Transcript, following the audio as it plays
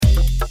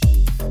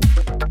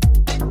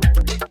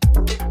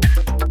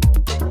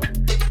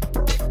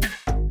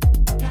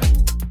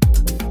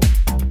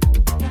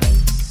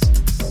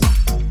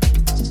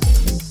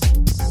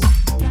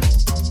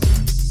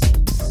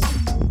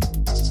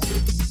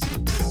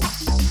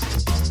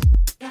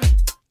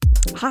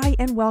Hi,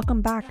 and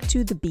welcome back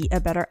to the Be a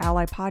Better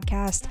Ally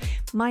podcast.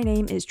 My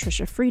name is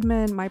Trisha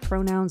Friedman. My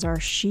pronouns are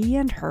she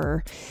and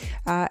her.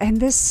 And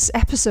this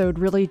episode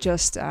really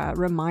just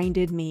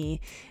reminded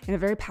me in a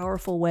very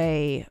powerful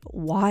way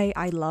why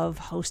I love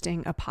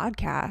hosting a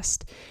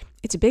podcast.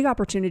 It's a big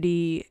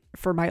opportunity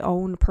for my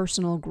own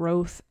personal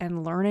growth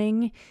and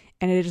learning.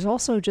 And it is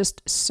also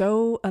just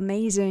so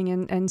amazing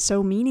and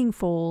so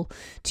meaningful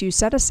to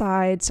set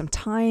aside some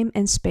time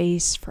and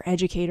space for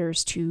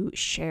educators to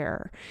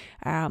share.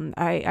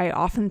 I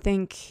often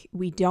think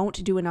we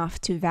don't do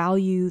enough to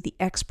value the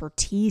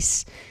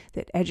expertise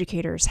that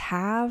educators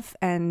have.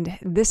 And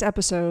this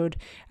episode,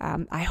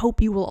 I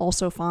hope you will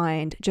also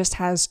find, just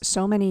has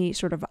so many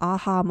sort of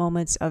aha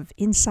moments of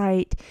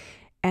insight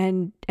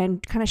and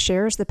kind of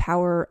shares the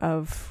power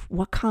of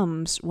what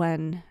comes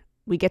when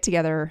we get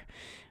together.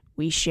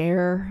 We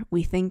share,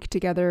 we think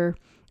together,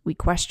 we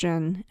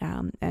question,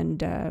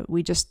 and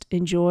we just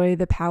enjoy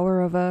the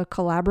power of a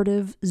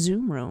collaborative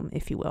Zoom room,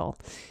 if you will.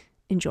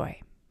 Enjoy.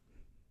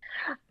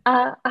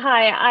 Hi,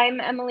 I'm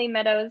Emily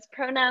Meadows,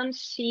 pronouns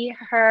she,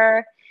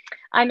 her.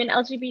 I'm an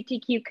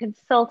LGBTQ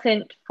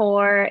consultant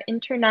for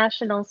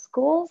international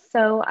schools.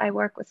 So I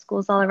work with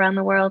schools all around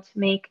the world to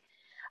make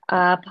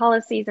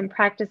policies and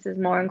practices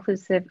more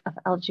inclusive of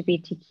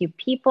LGBTQ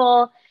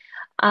people.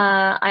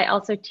 I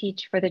also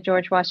teach for the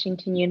George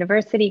Washington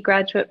University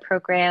graduate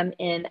program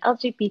in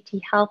LGBT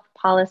health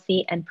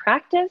policy and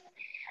practice,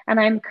 and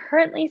I'm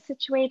currently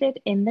situated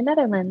in the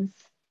Netherlands.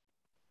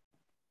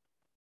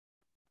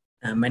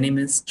 My name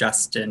is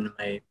Justin.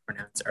 My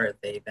pronouns are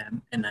they,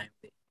 them, and I'm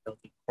the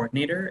ability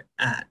coordinator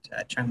at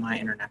Chiang Mai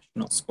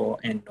International School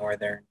in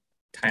northern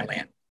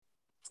Thailand.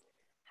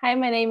 Hi,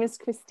 my name is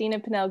Christina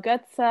Pinnell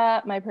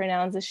Götze. My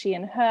pronouns are she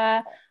and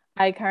her.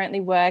 I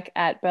currently work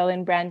at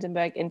Berlin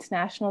Brandenburg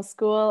International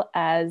School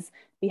as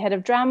the head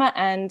of drama,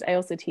 and I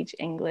also teach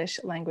English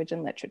language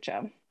and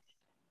literature.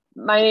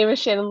 My name is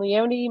Shannon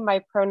Leone. My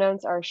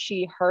pronouns are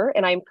she, her,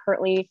 and I'm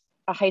currently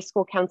a high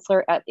school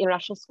counselor at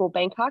International School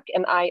Bangkok,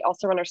 and I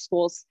also run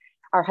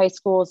our high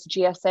school's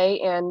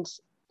GSA and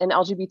an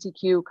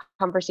LGBTQ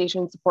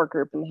conversation support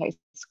group in the high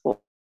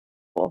school.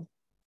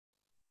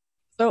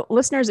 So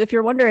listeners, if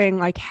you're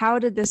wondering, how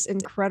did this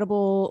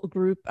incredible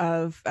group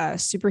of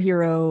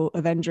superhero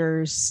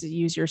Avengers,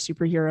 use your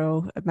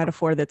superhero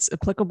metaphor that's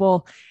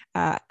applicable,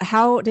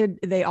 how did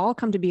they all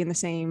come to be in the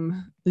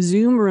same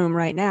Zoom room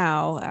right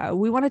now?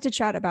 We wanted to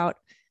chat about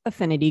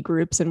affinity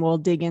groups, and we'll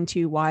dig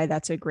into why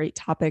that's a great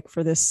topic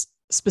for this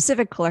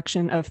specific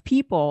collection of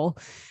people.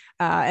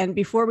 And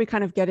before we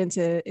kind of get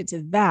into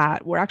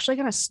that, we're actually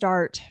going to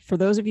start, for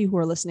those of you who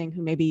are listening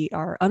who maybe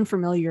are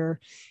unfamiliar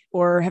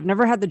or have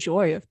never had the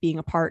joy of being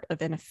a part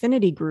of an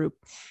affinity group,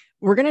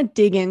 we're going to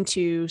dig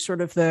into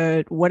sort of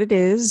what it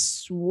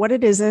is, what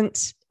it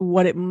isn't,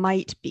 what it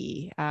might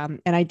be.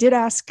 And I did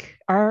ask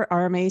our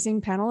amazing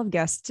panel of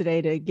guests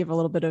today to give a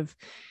little bit of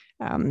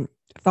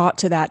thought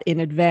to that in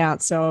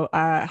advance. So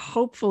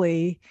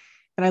hopefully,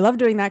 and I love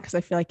doing that because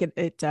I feel like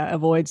it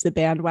avoids the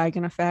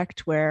bandwagon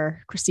effect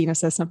where Christina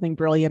says something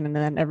brilliant and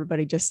then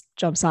everybody just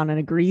jumps on and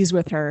agrees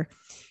with her.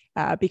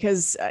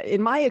 Because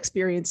in my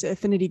experience,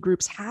 affinity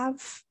groups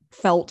have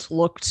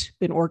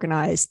been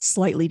organized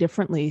slightly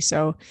differently.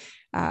 So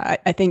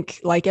I think,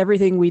 like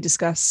everything we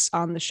discuss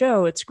on the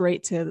show, it's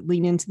great to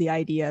lean into the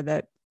idea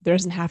that there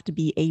doesn't have to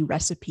be a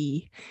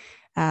recipe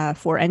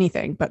for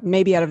anything. But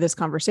maybe out of this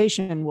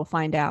conversation, we'll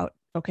find out,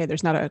 okay,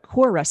 there's not a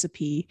core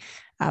recipe,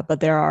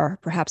 but there are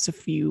perhaps a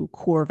few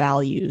core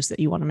values that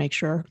you want to make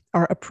sure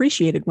are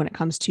appreciated when it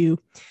comes to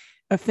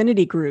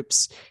affinity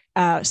groups.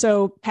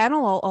 So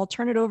panel, I'll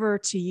turn it over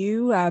to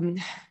you.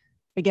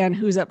 Again,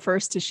 who's up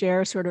first to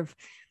share sort of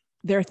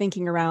their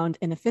thinking around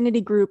an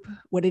affinity group,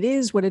 what it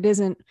is, what it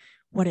isn't,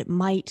 what it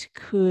might,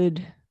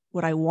 could,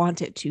 what I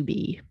want it to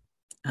be.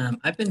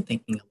 I've been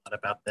thinking a lot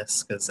about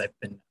this because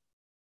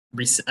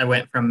I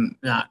went from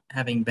not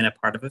having been a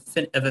part of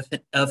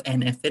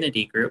an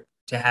affinity group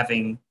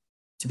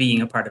to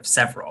being a part of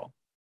several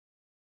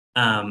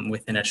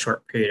within a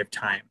short period of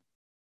time.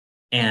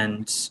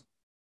 And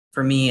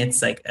for me,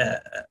 it's like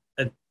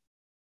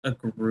a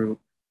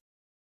group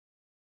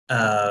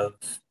of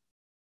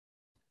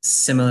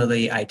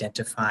similarly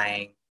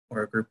identifying,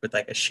 or a group with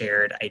like a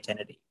shared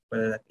identity,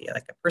 whether that be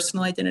like a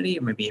personal identity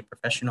or maybe a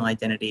professional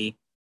identity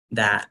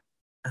that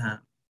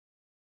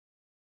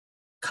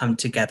come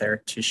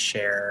together to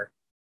share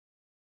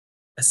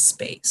a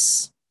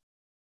space.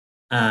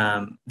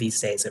 These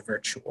days, a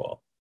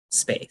virtual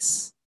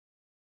space.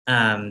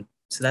 So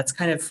that's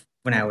kind of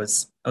when I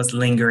was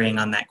lingering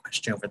on that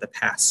question over the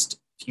past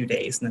few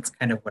days, and that's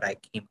kind of what I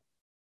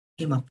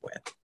came up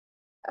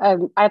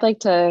with. I'd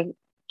like to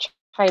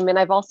chime in.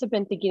 I've also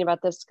been thinking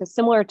about this because,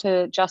 similar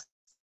to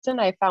Justin,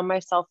 I found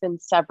myself in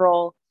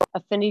several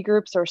affinity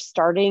groups or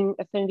starting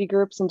affinity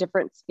groups in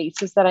different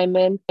spaces that I'm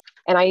in.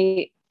 And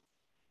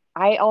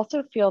I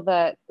also feel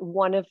that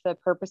one of the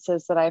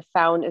purposes that I've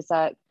found is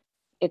that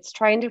it's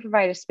trying to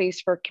provide a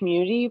space for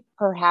community,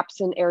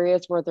 perhaps in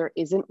areas where there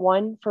isn't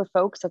one for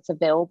folks that's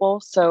available.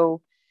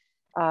 So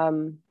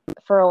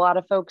for for a lot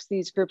of folks,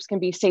 these groups can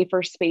be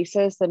safer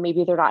spaces that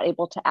maybe they're not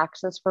able to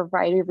access for a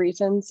variety of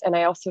reasons. And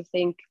I also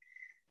think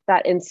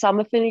that in some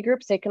affinity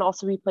groups, they can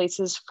also be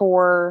places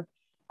for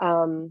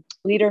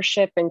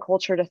leadership and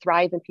culture to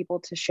thrive and people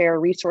to share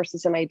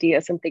resources and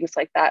ideas and things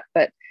like that.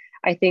 But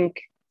I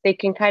think they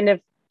can kind of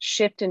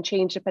shift and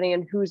change depending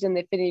on who's in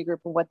the affinity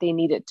group and what they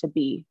need it to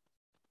be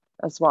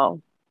as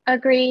well.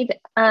 Agreed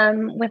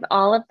with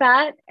all of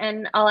that.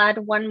 And I'll add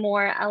one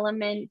more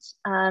element,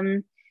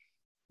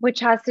 which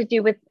has to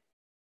do with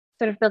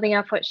sort of building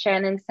off what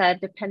Shannon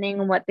said, depending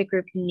on what the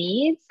group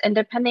needs and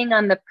depending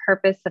on the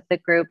purpose of the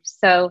group.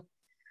 So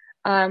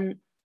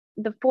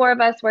the four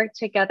of us work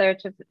together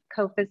to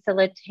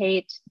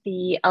co-facilitate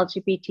the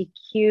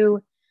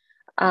LGBTQ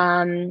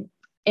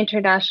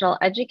International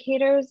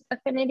Educators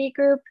Affinity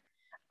Group.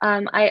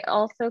 I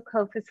also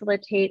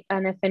co-facilitate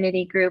an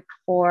affinity group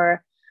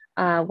for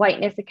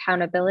whiteness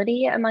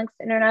accountability amongst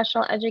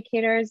international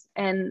educators.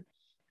 And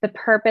the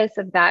purpose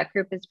of that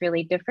group is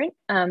really different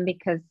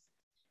because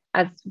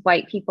as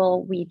white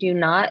people, we do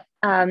not,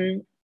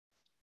 as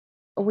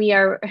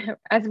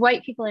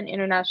white people in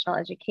international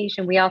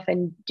education, we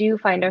often do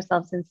find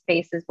ourselves in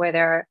spaces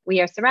where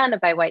we are surrounded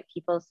by white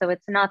people. So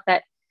it's not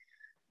that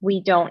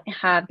we don't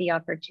have the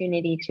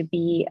opportunity to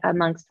be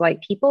amongst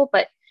white people,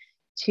 but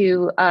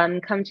to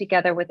come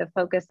together with a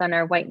focus on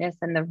our whiteness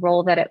and the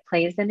role that it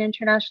plays in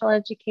international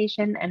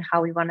education and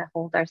how we want to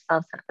hold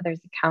ourselves and others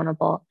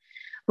accountable,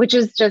 which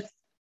is just,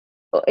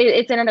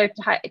 it's another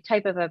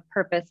type of a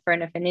purpose for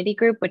an affinity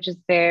group, which is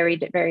very,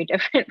 very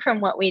different from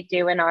what we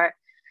do in our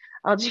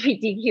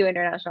LGBTQ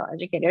International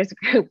Educators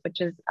group, which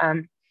is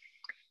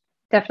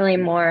definitely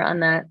more on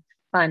the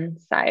fun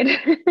side.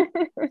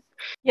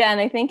 Yeah,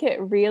 and I think it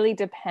really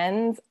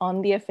depends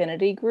on the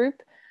affinity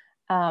group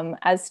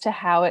as to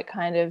how it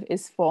kind of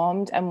is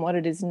formed and what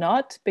it is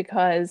not,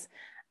 because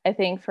I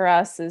think for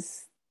us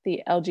as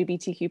the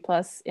LGBTQ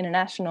plus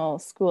International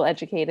School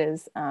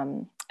Educators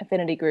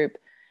affinity group,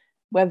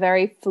 we're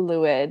very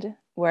fluid,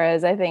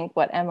 whereas I think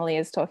what Emily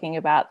is talking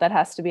about, that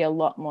has to be a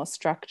lot more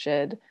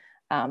structured,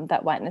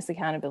 that whiteness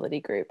accountability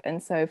group.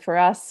 And so for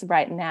us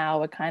right now,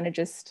 we're kind of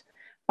just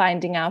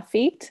finding our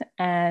feet,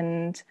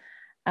 and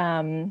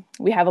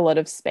we have a lot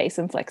of space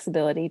and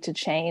flexibility to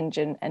change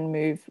and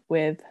move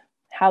with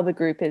how the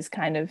group is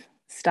kind of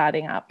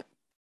starting up.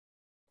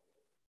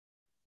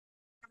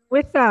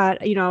 With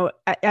that,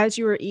 as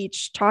you were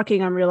each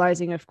talking, I'm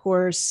realizing, of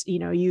course,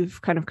 you've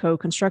kind of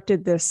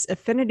co-constructed this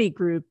affinity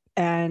group,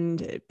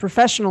 and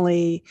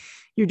professionally,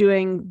 you're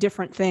doing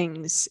different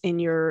things in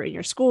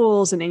your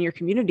schools and in your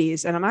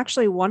communities. And I'm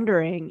actually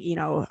wondering,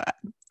 I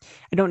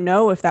don't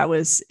know if that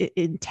was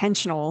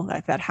intentional,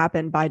 if that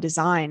happened by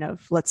design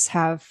of let's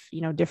have,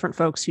 different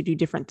folks who do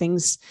different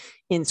things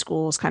in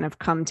schools kind of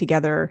come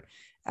together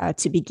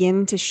to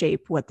begin to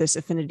shape what this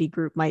affinity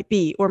group might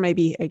be. Or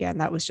maybe, again,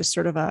 that was just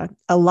sort of a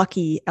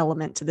lucky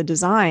element to the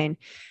design.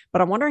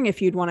 But I'm wondering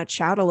if you'd want to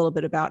chat a little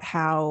bit about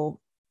how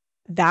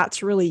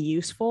that's really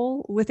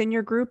useful within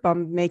your group.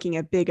 I'm making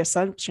a big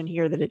assumption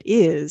here that it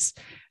is,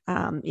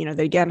 that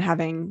again,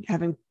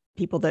 having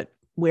people that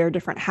wear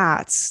different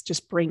hats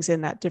just brings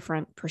in that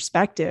different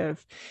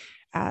perspective.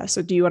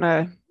 So do you want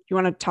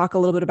to talk a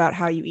little bit about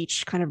how you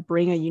each kind of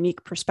bring a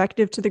unique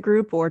perspective to the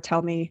group, or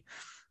tell me,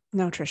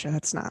 no, Trisha,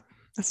 that's not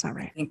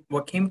right. I think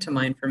what came to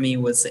mind for me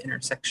was the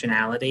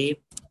intersectionality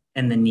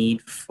and the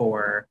need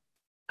for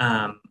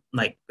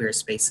queer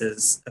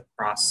spaces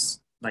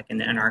across, like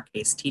in our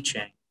case,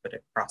 teaching, but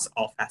across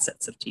all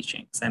facets of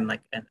teaching. So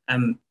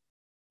I'm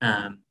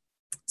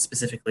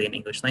specifically an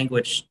English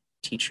language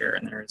teacher,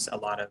 and there's a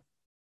lot of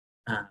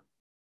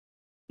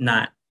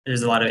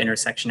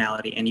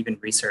intersectionality and even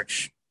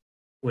research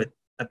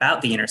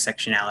about the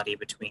intersectionality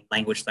between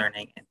language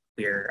learning and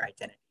queer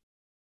identity,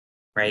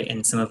 right?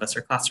 And some of us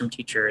are classroom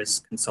teachers,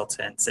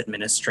 consultants,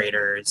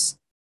 administrators,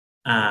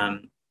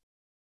 and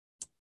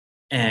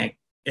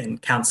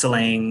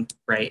counseling,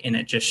 right? And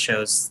it just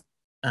shows,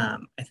 I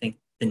think,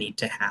 the need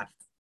to have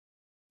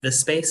this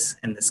space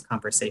and this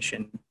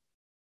conversation,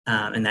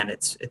 and that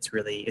it's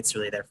really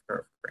there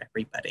for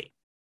everybody.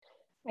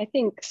 I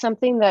think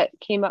something that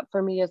came up for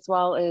me as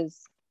well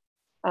is,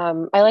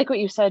 I like what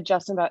you said,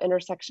 Justin, about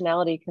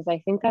intersectionality, because I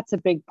think that's a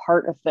big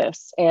part of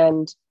this.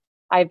 And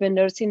I've been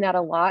noticing that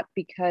a lot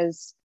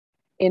because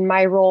in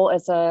my role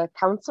as a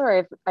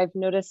counselor, I've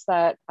noticed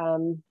that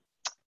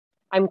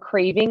I'm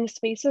craving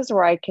spaces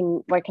where I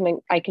can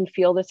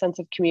feel the sense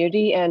of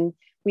community. And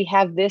we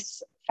have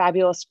this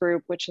fabulous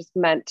group, which has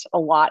meant a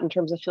lot in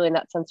terms of feeling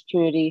that sense of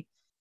community.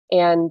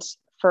 And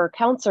for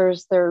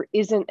counselors, there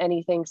isn't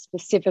anything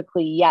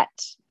specifically yet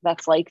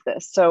that's like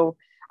this. So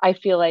I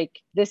feel like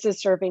this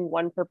is serving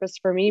one purpose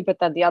for me, but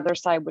then the other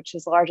side, which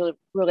is largely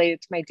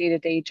related to my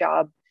day-to-day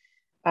job,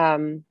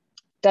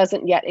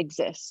 doesn't yet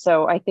exist.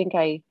 So I think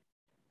I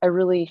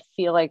really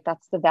feel like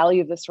that's the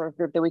value of this sort of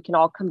group, that we can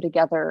all come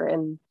together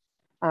and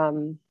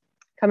come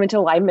into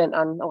alignment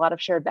on a lot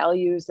of shared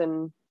values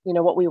and,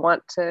 what we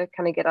want to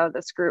kind of get out of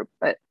this group.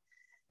 But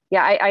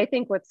yeah, I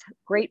think what's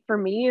great for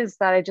me is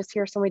that I just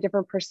hear so many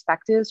different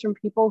perspectives from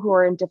people who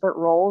are in different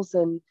roles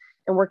and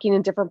and working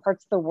in different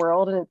parts of the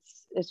world. And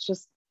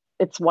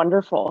it's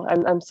wonderful.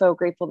 I'm so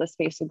grateful this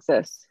space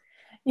exists.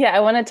 Yeah,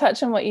 I want to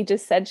touch on what you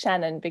just said,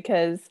 Shannon,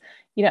 because,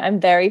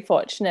 I'm very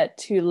fortunate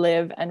to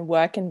live and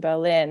work in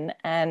Berlin,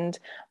 and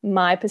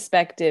my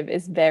perspective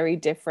is very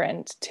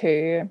different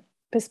to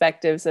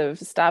perspectives of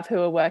staff who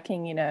are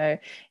working,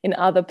 in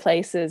other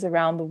places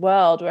around the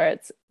world, where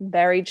it's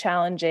very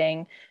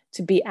challenging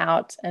to be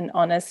out and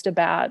honest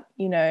about,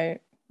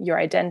 your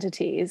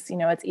identities.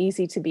 It's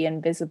easy to be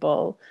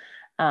invisible.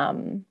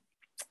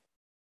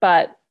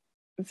 But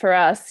for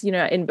us,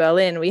 in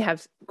Berlin, we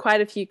have quite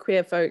a few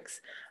queer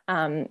folks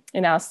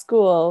in our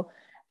school,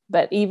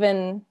 but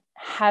even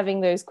having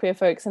those queer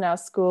folks in our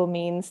school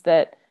means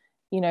that,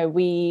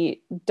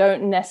 we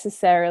don't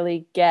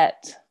necessarily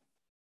get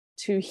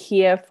to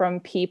hear from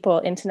people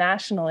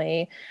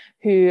internationally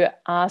who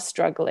are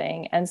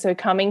struggling. And so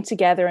coming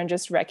together and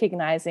just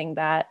recognizing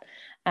that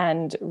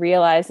and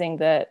realizing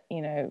that,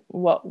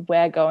 what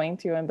we're going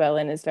through in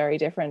Berlin is very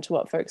different to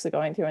what folks are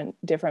going through in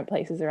different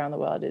places around the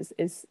world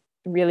is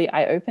really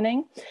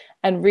eye-opening,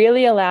 and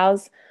really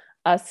allows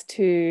us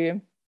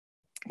to,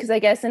 because I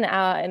guess in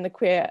the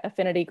queer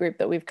affinity group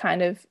that we've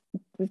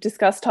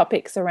discussed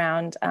topics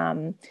around,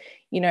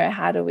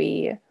 how do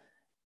we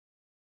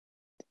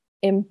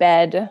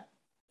embed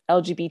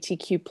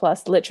LGBTQ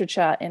plus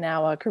literature in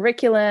our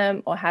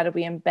curriculum, or how do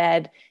we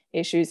embed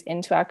issues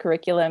into our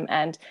curriculum?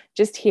 And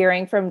just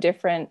hearing from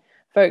different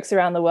folks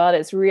around the world,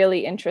 it's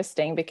really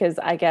interesting, because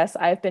I guess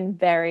I've been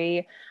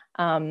very,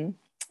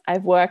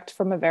 I've worked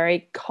from a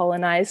very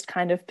colonized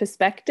kind of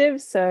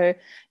perspective. So,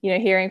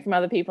 hearing from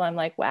other people, I'm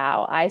like,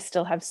 wow, I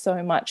still have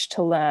so much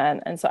to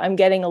learn. And so I'm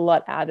getting a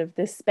lot out of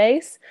this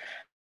space.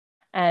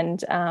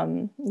 And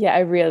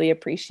I really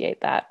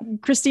appreciate that.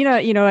 Christina,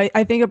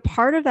 I think a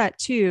part of that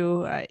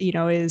too,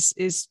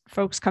 is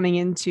folks coming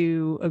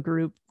into a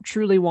group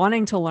truly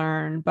wanting to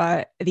learn.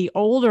 But the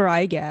older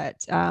I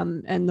get,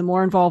 and the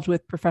more involved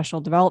with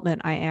professional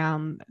development I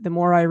am, the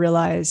more I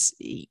realize,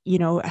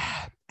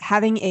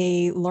 having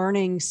a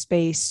learning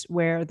space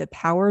where the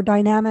power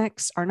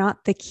dynamics are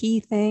not the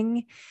key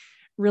thing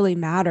really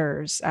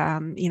matters.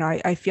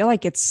 I feel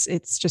like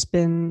it's just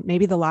been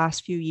maybe the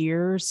last few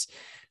years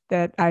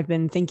that I've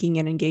been thinking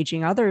and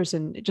engaging others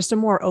in just a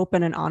more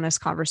open and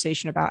honest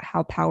conversation about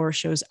how power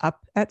shows up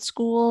at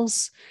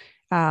schools,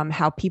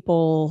 how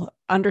people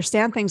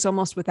understand things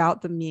almost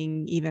without them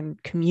being even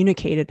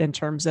communicated, in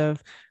terms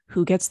of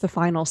who gets the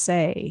final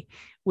say,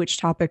 which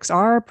topics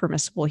are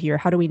permissible here,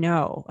 how do we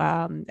know?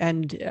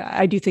 And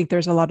I do think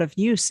there's a lot of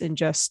use in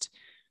just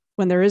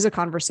when there is a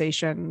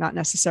conversation, not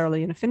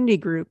necessarily an affinity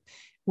group,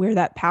 where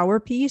that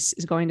power piece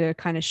is going to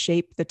kind of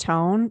shape the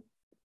tone,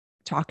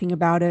 talking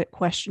about it,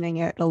 questioning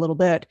it a little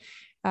bit.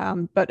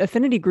 But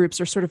affinity groups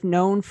are sort of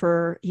known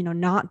for,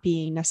 not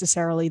being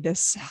necessarily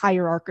this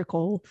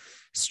hierarchical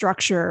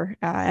structure.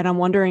 And I'm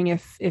wondering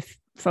if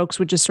folks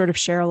would just sort of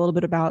share a little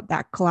bit about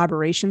that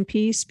collaboration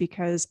piece,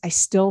 because I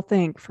still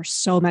think for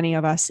so many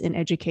of us in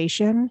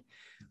education,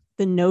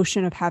 the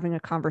notion of having a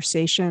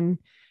conversation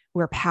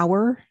where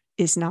power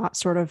is not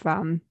sort of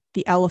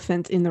the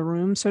elephant in the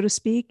room, so to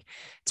speak,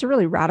 it's a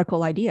really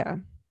radical idea.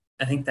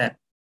 I think that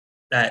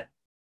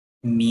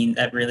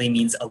really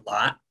means a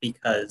lot,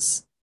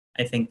 because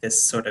I think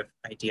this sort of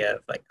idea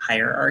of like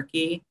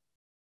hierarchy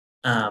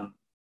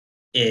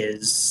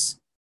is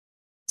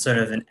sort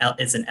of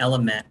an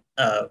element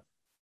of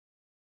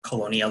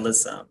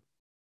colonialism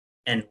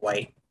and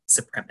white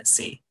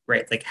supremacy,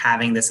 right? Like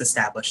having this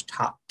established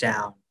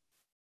top-down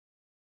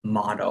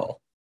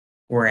model,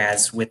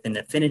 whereas with an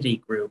affinity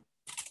group,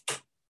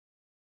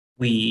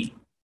 in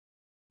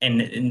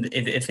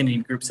the affinity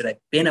groups that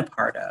I've been a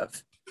part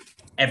of,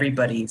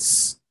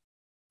 everybody's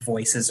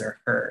voices are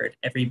heard,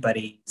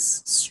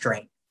 everybody's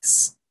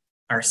strengths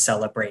are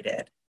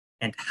celebrated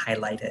and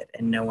highlighted,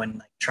 and no one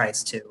like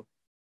tries to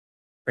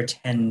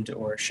pretend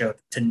or show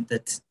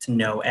to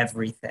know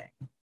everything.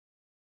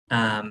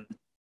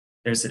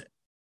 There's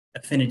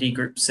affinity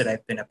groups that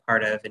I've been a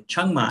part of in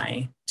Chiang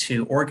Mai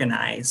to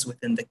organize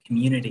within the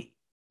community,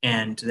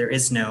 and there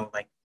is no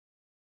like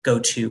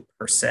go-to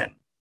person.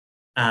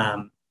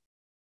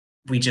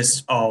 We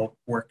just all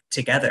work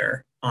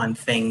together on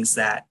things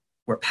that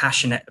we're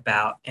passionate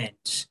about,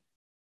 and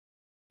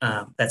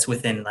that's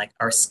within like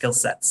our skill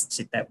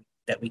sets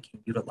that we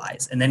can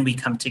utilize, and then we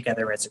come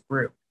together as a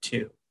group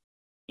to,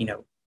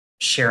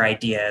 share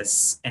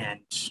ideas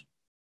and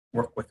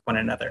work with one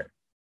another.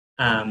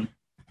 I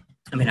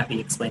may not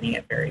be explaining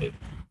it very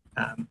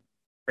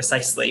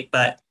precisely,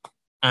 but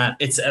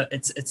it's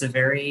a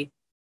very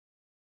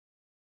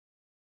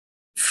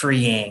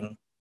freeing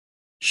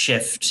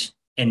shift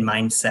in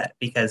mindset,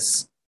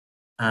 because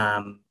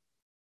it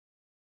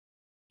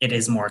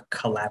is more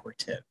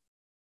collaborative.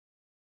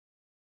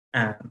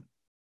 And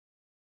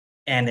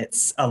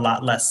it's a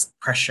lot less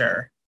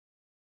pressure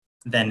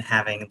than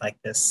having like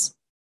this,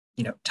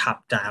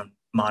 top-down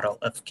model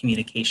of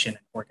communication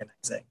and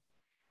organizing.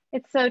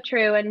 It's so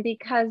true. And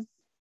because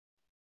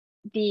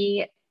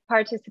the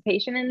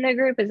participation in the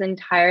group is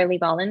entirely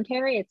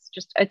voluntary.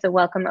 It's a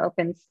welcome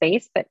open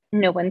space, but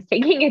no one's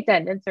taking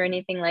attendance or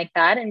anything like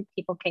that. And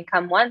people can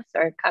come once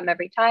or come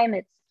every time.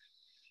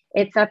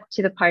 It's up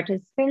to the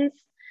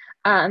participants.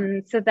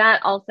 So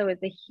that also is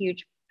a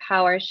huge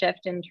power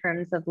shift in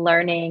terms of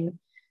learning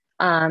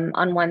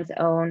on one's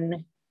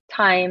own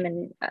time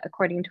and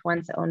according to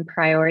one's own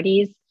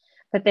priorities.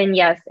 But then,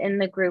 yes, in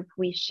the group,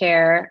 we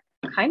share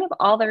kind of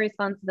all the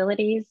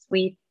responsibilities.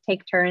 We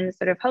take turns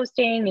sort of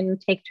hosting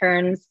and take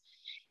turns,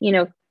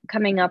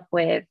 coming up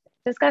with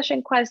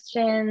discussion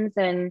questions.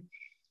 And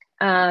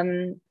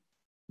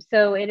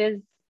so it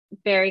is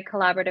very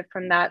collaborative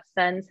from that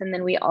sense. And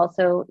then we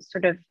also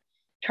sort of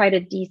try to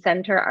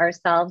decenter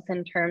ourselves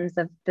in terms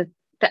of the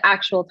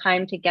actual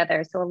time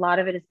together. So a lot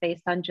of it is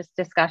based on just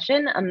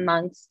discussion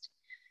amongst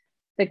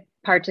the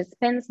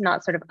participants,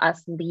 not sort of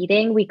us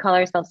leading. We call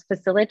ourselves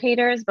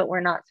facilitators, but we're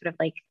not sort of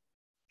like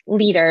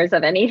leaders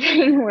of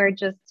anything. We're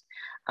just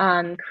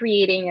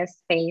creating a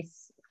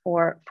space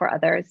for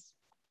others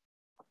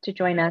to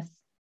join us.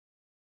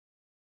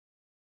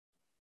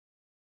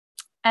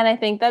 And I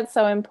think that's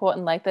so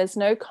important. Like, there's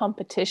no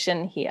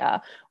competition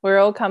here. We're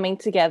all coming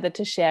together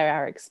to share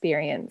our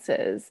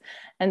experiences.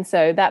 And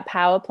so that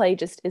power play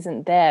just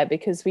isn't there,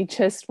 because we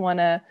just want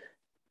to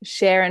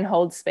share and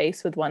hold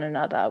space with one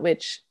another,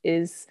 which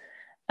is,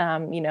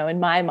 in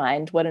my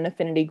mind, what an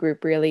affinity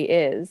group really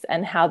is.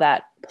 And how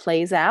that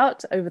plays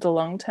out over the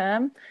long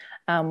term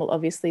will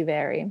obviously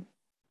vary.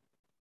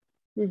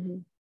 Mm-hmm.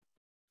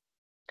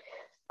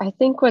 I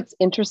think what's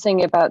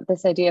interesting about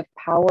this idea of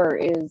power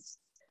is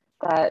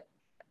that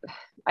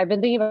I've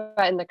been thinking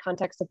about in the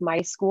context of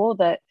my school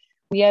that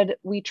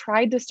we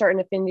tried to start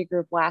an affinity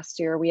group last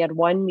year. We had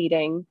one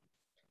meeting.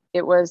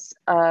 It was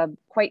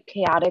quite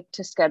chaotic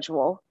to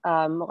schedule.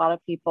 A lot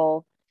of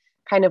people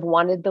kind of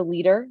wanted the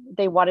leader.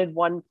 They wanted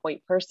one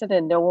point person,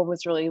 and no one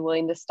was really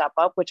willing to step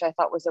up, which I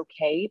thought was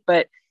okay.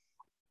 But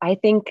I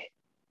think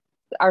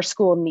our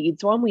school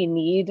needs one. We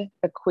need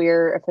a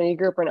queer affinity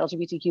group or an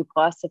LGBTQ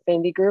plus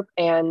affinity group.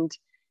 And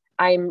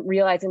I'm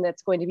realizing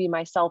that's going to be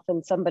myself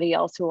and somebody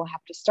else who will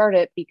have to start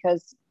it,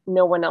 because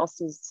no one else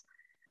is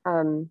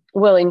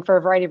willing, for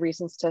a variety of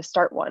reasons, to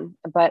start one.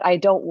 But I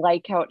don't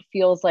like how it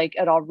feels. Like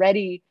it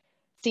already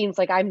seems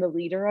like I'm the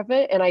leader of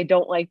it, and I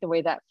don't like the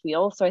way that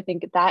feels. So I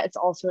think that it's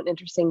also an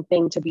interesting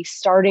thing to be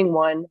starting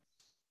one.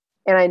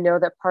 And I know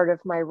that part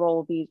of my role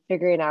will be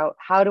figuring out,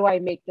 how do I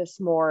make this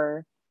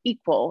more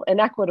equal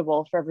and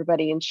equitable for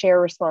everybody and share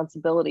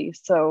responsibility?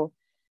 So,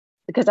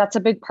 because that's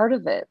a big part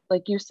of it.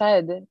 Like you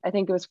said, I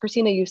think it was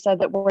Christina, you said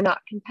that we're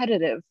not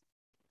competitive.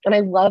 And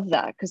I love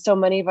that, because so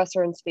many of us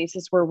are in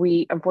spaces where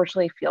we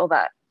unfortunately feel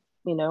that,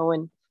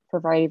 and for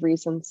a variety of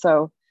reasons.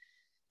 So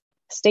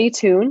stay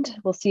tuned.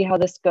 We'll see how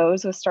this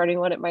goes with starting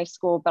one at my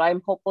school, but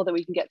I'm hopeful that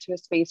we can get to a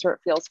space where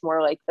it feels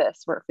more like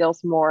this, where it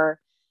feels more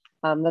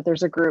that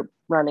there's a group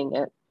running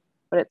it,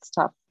 but it's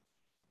tough.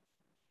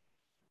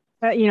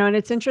 And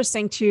it's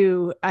interesting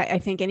too. I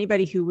think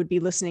anybody who would be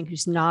listening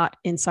who's not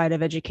inside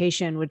of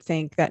education would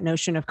think that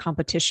notion of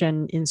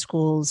competition in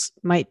schools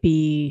might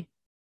be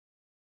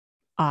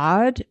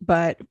odd,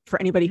 but for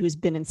anybody who's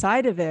been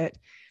inside of it,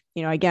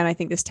 again, I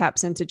think this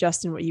taps into,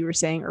 Justin, what you were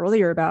saying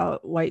earlier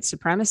about white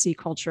supremacy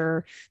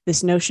culture,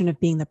 this notion of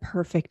being the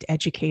perfect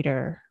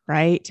educator,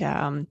 right?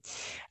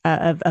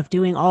 Of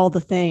doing all the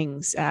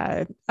things,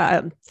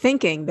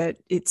 thinking that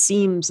it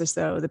seems as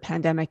though the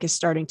pandemic is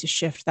starting to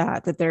shift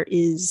that there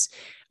is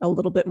a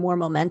little bit more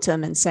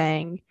momentum in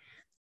saying,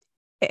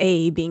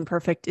 A, being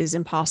perfect is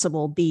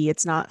impossible, B,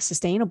 it's not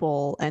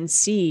sustainable, and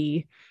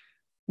C,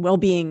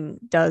 well-being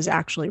does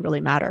actually really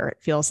matter. It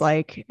feels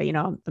like,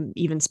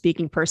 even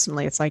speaking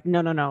personally, it's like,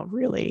 no,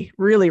 really,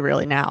 really,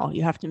 really now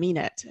you have to mean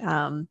it.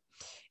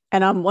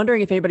 And I'm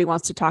wondering if anybody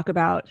wants to talk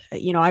about,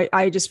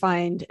 I just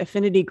find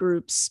affinity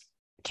groups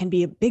can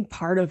be a big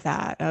part of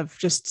that, of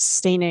just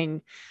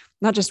sustaining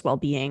not just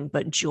well-being,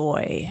 but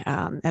joy.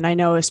 And I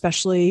know,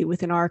 especially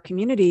within our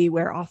community,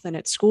 where often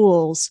at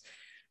schools,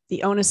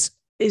 the onus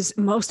is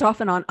most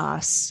often on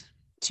us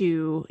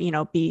to,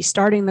 be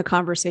starting the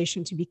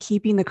conversation, to be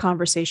keeping the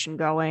conversation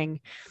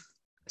going.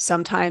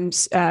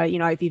 Sometimes,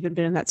 I've even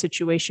been in that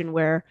situation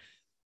where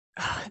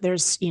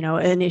there's,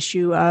 an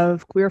issue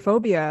of queer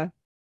phobia.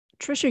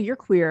 Trisha, you're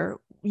queer.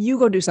 You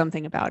go do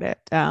something about it.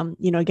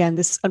 Again,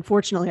 this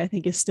unfortunately, I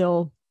think, is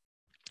still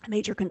a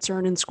major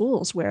concern in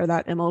schools, where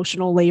that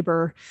emotional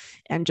labor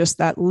and just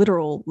that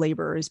literal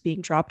labor is being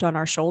dropped on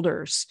our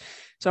shoulders.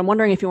 So I'm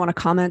wondering if you want to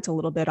comment a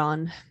little bit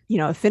on,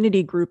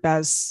 affinity group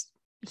as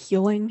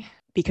healing,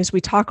 because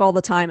we talk all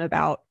the time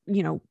about,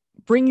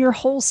 bring your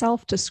whole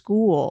self to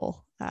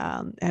school.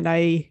 And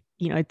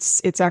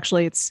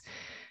it's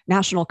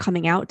National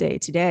Coming Out Day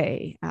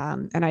today.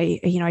 And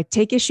I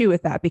take issue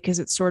with that, because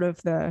it's sort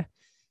of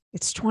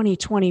it's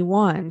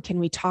 2021. Can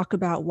we talk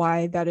about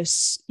why that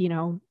is,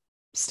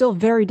 still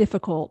very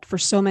difficult for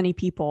so many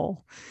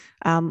people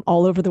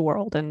all over the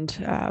world? And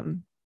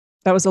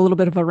that was a little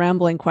bit of a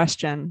rambling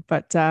question,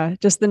 but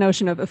just the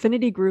notion of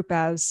affinity group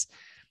as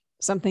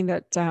something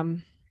that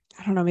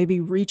I don't know, maybe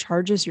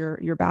recharges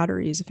your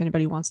batteries, if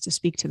anybody wants to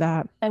speak to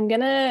that. I'm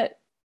going to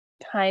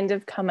kind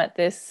of come at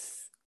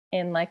this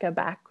in like a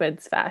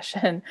backwards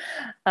fashion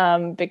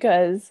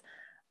because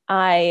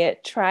I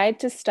tried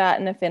to start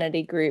an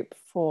affinity group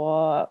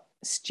for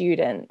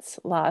students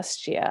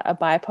last year, a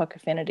BIPOC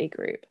affinity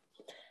group.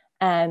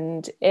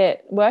 And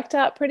it worked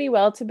out pretty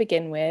well to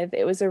begin with.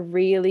 It was a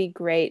really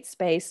great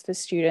space for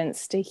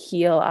students to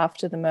heal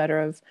after the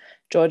murder of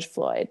George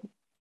Floyd.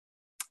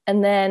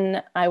 And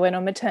then I went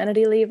on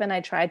maternity leave and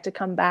I tried to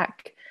come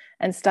back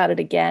and start it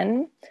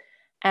again.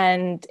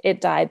 And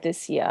it died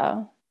this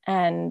year.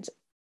 And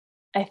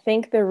I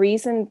think the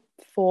reason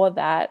for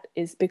that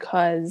is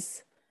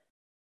because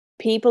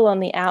people on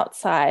the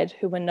outside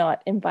who were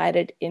not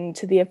invited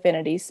into the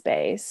affinity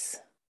space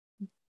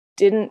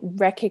didn't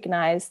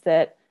recognize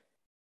that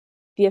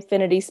the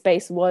affinity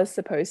space was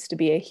supposed to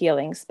be a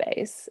healing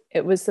space.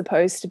 It was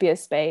supposed to be a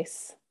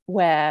space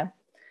where,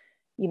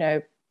 you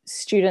know,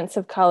 students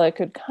of color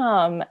could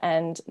come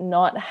and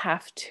not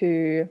have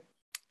to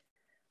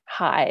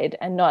hide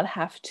and not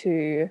have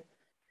to,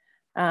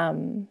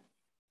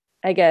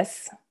 I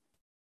guess,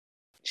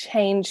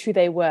 change who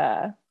they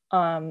were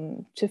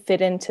to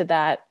fit into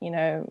that, you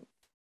know,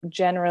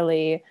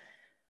 generally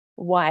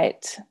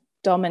white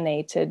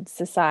dominated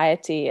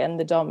society and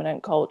the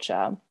dominant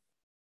culture.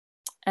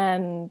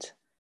 And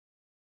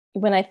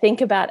when I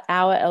think about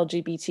our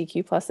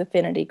LGBTQ plus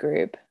affinity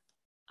group,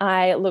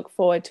 I look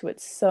forward to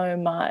it so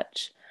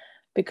much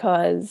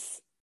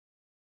because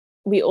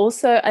we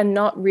also are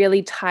not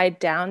really tied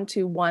down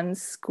to one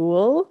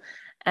school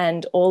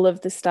and all of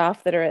the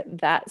staff that are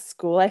at that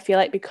school. I feel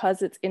like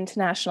because it's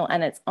international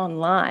and it's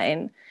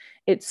online,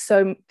 it's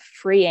so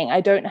freeing. I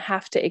don't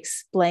have to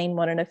explain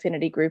what an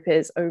affinity group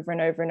is over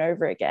and over and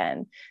over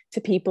again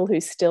to people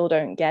who still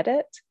don't get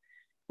it.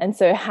 And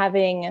so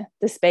having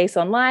the space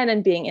online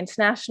and being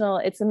international,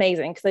 it's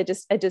amazing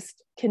because I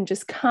just can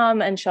just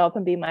come and show up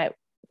and be my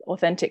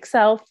authentic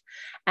self.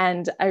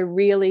 And I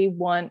really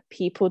want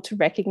people to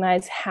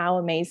recognize how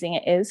amazing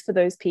it is for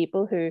those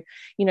people who,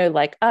 you know,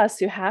 like us,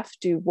 who have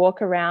to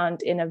walk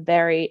around in a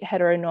very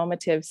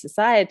heteronormative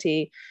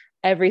society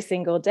every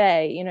single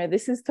day. You know,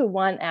 this is the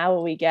 1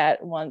 hour we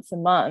get once a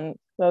month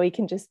where we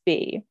can just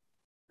be.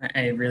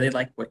 I really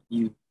like what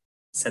you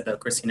said though,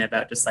 Christina,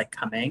 about just like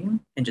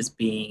coming and just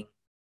being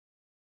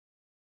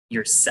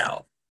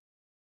yourself.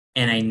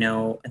 And I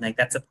know, and like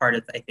that's a part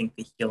of, I think,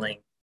 the healing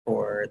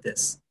for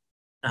this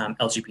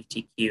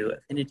LGBTQ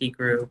affinity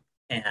group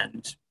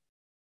and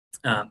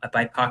a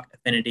BIPOC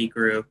affinity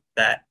group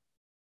that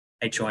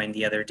I joined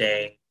the other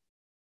day.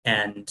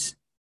 And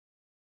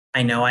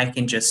I know I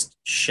can just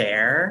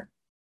share,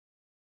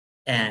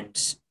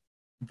 and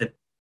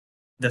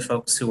the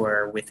folks who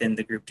are within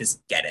the group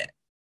just get it.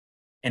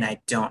 And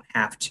I don't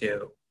have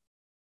to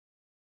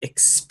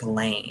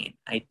explain.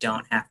 I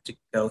don't have to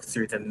go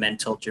through the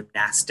mental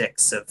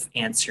gymnastics of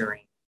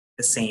answering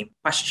the same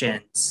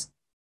questions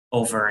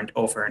over and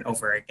over and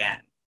over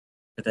again.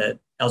 For the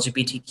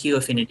LGBTQ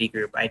affinity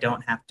group, I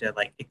don't have to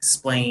like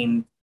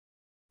explain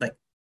like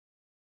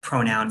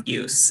pronoun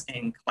use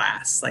in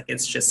class. Like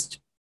it's just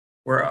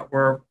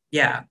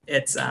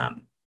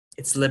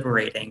it's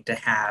liberating to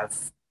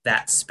have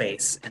that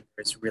space, and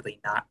there's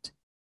really not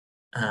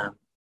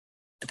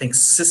I think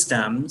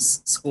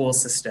school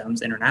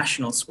systems,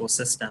 international school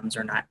systems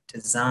are not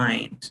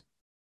designed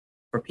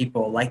for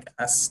people like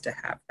us to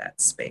have that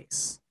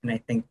space. And I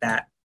think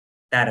that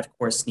of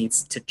course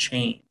needs to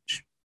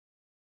change.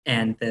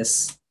 And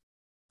this,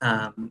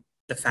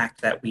 the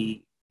fact that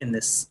we, in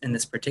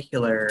this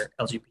particular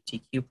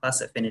LGBTQ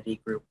plus affinity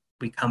group,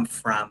 we come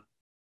from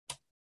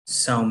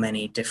so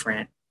many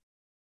different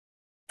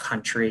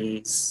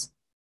countries,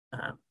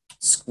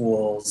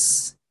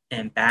 schools,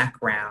 and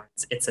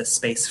backgrounds. It's a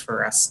space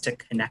for us to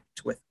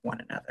connect with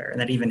one another. And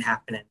that even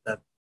happened in the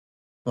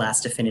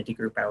last affinity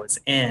group I was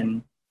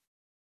in.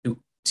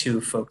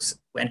 Two folks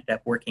who ended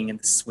up working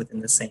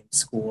within the same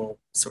school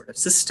sort of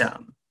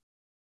system.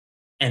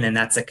 And then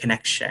that's a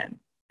connection.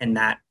 And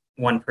that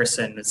one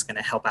person is going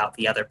to help out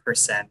the other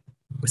person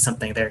with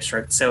something they're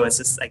short. So it's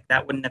just like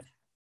that wouldn't have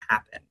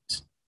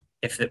happened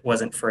if it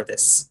wasn't for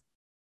this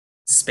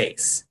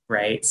space,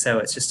 right? So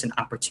it's just an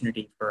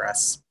opportunity for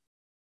us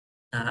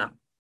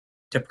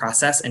to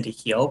process and to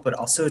heal, but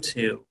also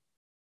to,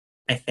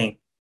 I think,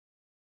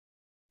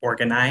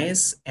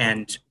 organize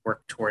and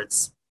work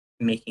towards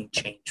making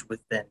change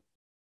within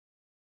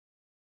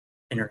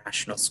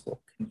international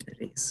school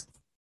communities.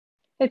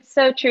 It's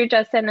so true,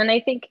 Justin. And I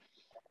think,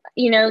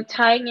 you know,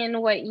 tying in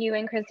what you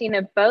and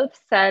Christina both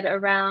said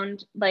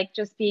around like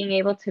just being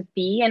able to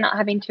be and not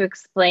having to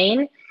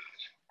explain,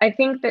 I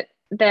think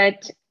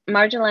that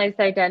marginalized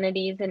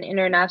identities in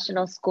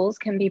international schools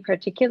can be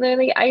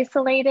particularly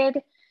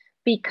isolated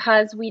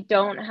because we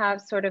don't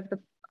have sort of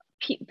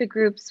the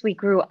groups we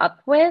grew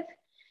up with.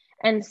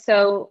 And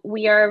so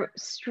we are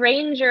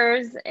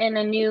strangers in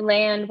a new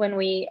land when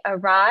we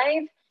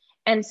arrive.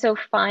 And so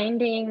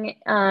finding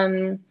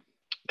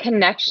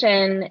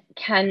connection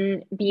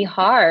can be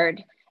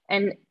hard,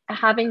 and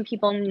having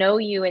people know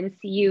you and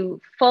see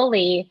you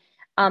fully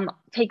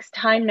takes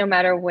time no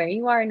matter where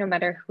you are, no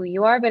matter who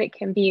you are, but it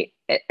can be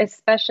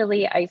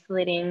especially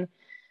isolating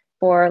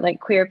for like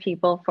queer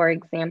people, for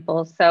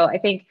example. So I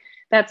think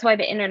that's why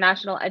the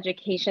international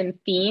education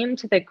theme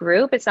to the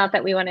group, it's not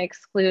that we want to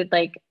exclude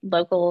like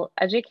local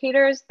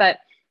educators, but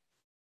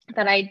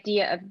that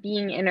idea of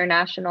being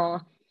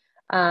international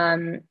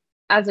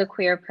as a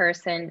queer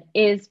person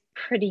is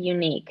pretty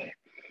unique.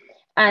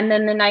 And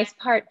then the nice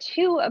part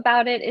too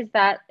about it is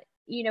that,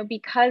 you know,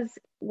 because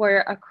we're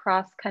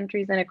across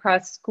countries and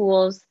across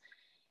schools,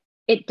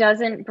 it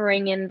doesn't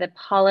bring in the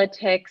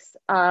politics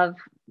of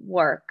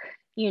work.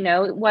 You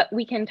know, what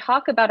we can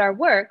talk about our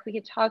work, we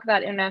could talk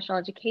about international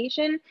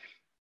education,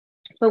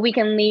 but we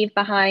can leave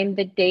behind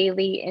the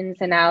daily ins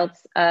and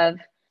outs of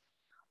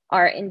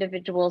our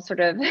individual sort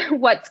of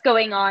what's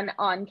going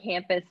on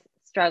campus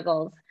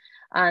struggles.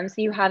 So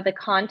you have the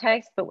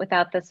context, but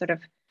without the sort of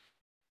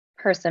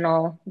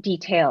personal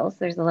details.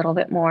 There's a little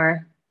bit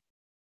more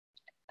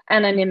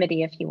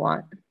anonymity, if you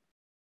want.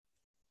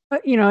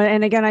 But, you know,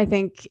 and again, I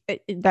think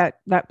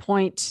that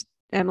point,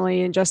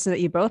 Emily and Justin, that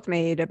you both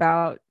made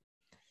about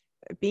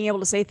being able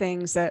to say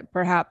things that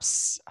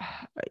perhaps,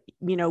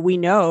 you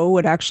know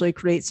would actually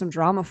create some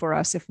drama for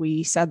us if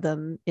we said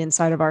them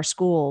inside of our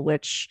school,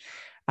 which,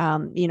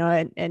 you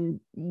know, and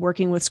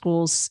working with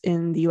schools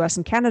in the US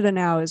and Canada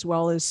now, as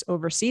well as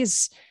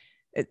overseas,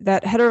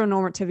 that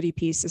heteronormativity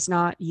piece is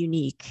not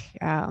unique.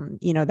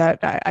 You know,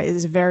 that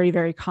is a very,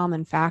 very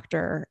common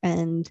factor.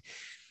 And,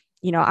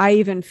 you know, I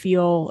even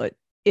feel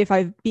if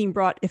I've been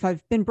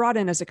brought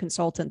in as a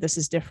consultant, this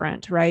is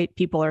different, right?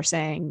 People are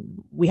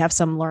saying we have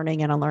some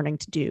learning and unlearning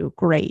to do.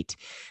 Great.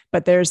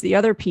 But there's the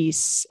other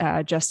piece,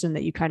 Justin,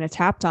 that you kind of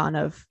tapped on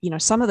of, you know,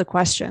 some of the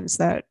questions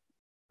that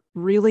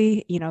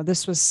really, you know,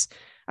 this was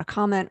a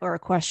comment or a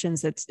question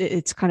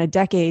it's kind of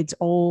decades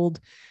old.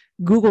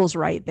 Google's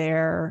right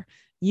there.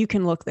 You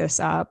can look this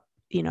up,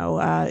 you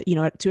know,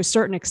 to a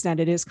certain extent,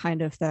 it is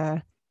kind of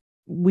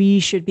we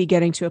should be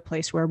getting to a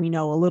place where we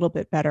know a little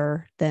bit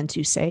better than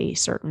to say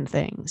certain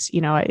things. You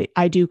know,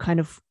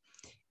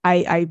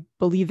 I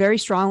believe very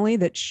strongly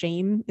that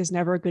shame is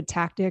never a good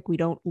tactic. We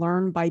don't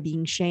learn by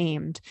being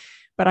shamed,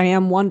 but I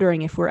am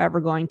wondering if we're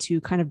ever going to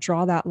kind of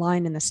draw that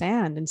line in the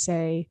sand and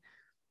say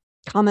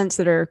comments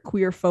that are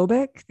queer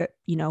phobic that,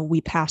 you know,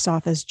 we pass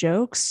off as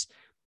jokes.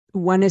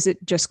 When is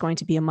it just going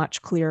to be a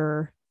much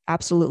clearer?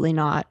 Absolutely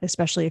not,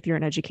 especially if you're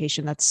in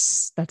education,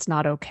 that's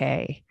not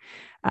okay.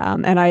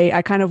 And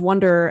I kind of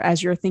wonder,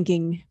 as you're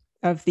thinking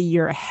of the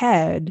year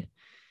ahead,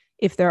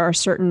 if there are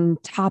certain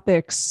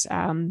topics,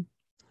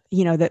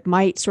 you know, that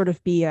might sort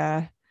of be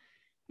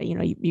you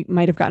know, you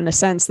might have gotten a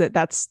sense that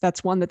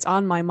that's one that's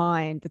on my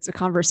mind. It's a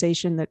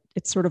conversation that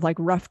it's sort of like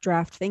rough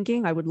draft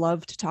thinking. I would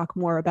love to talk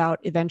more about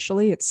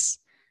eventually. It's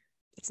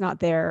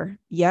not there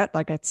yet,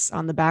 like it's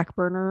on the back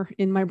burner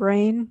in my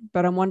brain,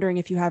 but I'm wondering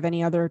if you have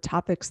any other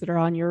topics that are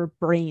on your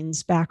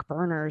brain's back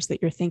burners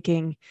that you're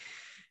thinking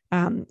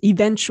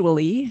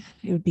eventually.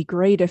 It would be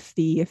great if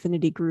the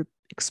affinity group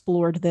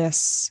explored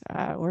this,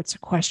 or it's a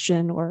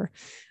question or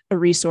a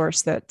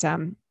resource that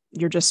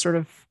you're just sort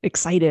of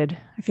excited.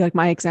 I feel like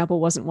my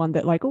example wasn't one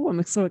that like, oh,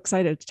 I'm so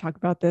excited to talk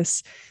about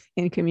this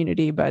in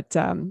community. But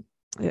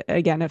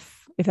again,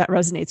 if that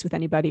resonates with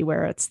anybody,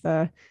 where it's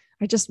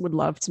I just would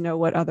love to know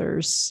what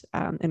others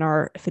in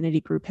our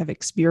affinity group have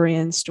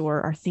experienced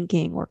or are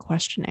thinking or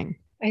questioning.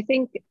 I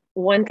think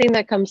one thing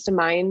that comes to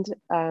mind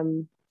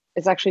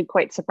is actually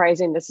quite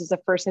surprising. This is the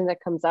first thing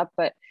that comes up,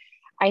 but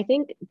I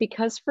think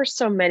because for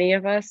so many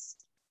of us,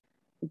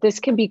 this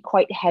can be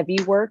quite heavy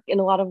work in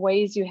a lot of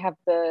ways. You have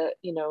the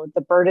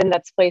burden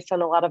that's placed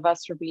on a lot of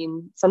us for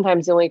being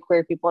sometimes the only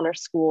queer people in our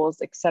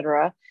schools,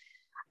 etc.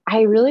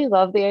 I really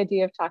love the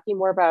idea of talking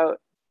more about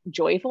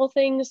joyful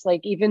things,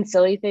 like even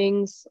silly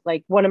things.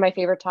 Like one of my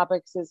favorite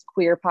topics is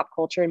queer pop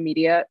culture and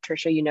media.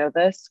 Trisha, you know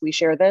this, we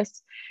share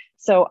this.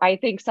 So I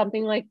think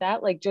something like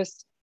that, like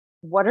just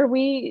what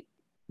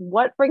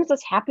brings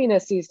us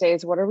happiness these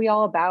days? What are we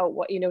all about?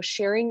 What,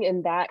 sharing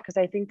in that, because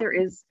I think there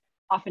is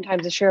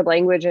oftentimes a shared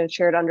language and a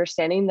shared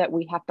understanding that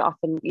we have to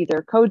often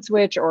either code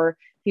switch or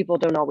people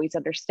don't always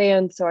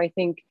understand. So I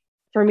think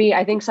for me,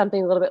 I think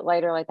something a little bit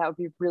lighter like that would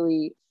be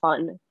really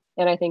fun.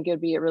 And I think it would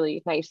be a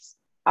really nice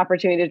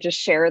opportunity to just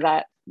share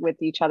that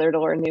with each other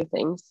to learn new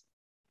things.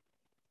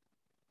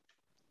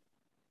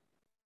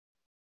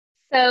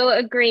 So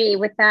agree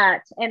with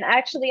that. And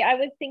actually, I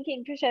was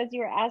thinking, Trisha, as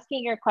you were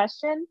asking your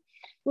question,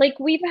 like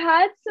we've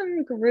had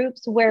some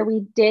groups where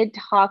we did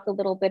talk a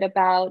little bit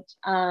about,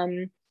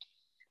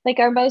 like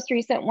our most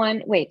recent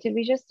one. Wait, did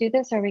we just do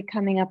this? Or are we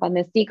coming up on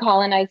this?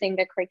 Decolonizing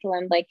the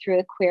curriculum, like through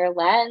a queer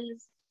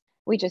lens.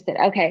 We just did.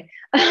 Okay.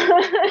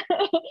 Can't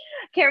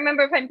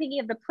remember if I'm thinking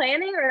of the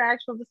planning or the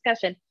actual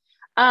discussion.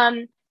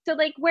 So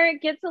like where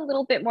it gets a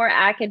little bit more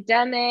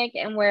academic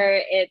and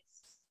where it's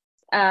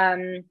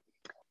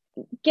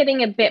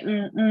getting a bit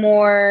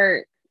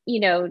more,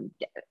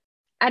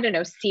 I don't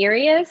know,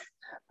 serious,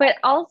 but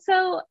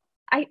also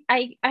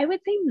I would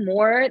say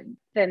more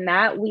than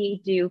that,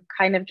 we do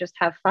kind of just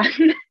have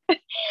fun.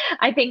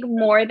 I think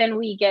more than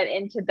we get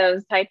into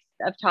those types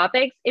of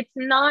topics, it's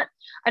not,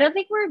 I don't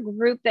think we're a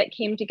group that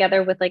came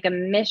together with like a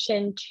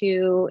mission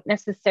to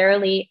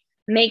necessarily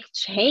make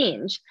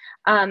change.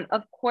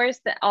 Of course,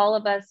 that all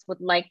of us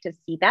would like to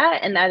see that,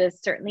 and that is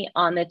certainly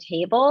on the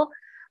table.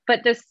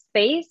 But the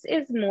space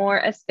is more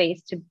a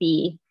space to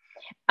be.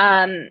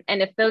 And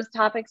if those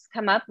topics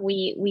come up,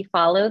 we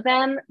follow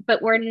them,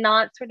 but we're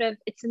not sort of,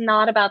 it's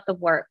not about the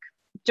work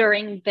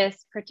during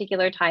this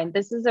particular time.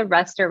 This is a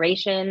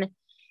restoration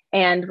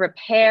and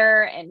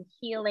repair and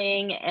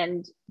healing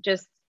and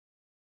just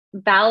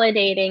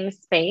validating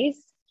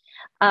space.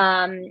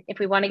 If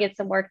we want to get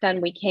some work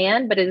done, we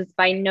can, but it is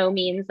by no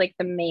means like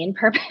the main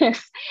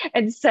purpose.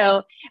 And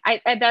so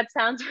that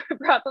sounds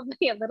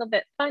probably a little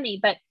bit funny,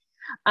 but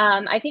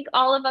I think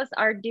all of us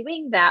are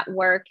doing that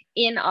work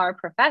in our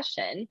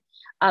profession.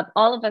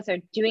 All of us are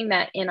doing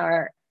that in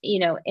our,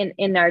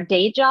 in our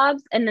day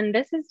jobs. And then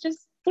this is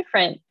just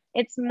different.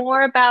 It's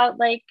more about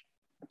like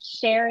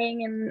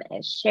sharing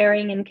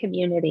and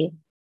community.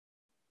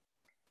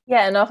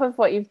 Yeah, and off of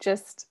what you've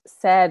just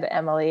said,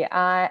 Emily,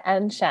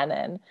 and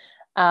Shannon,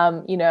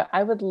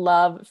 I would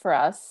love for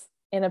us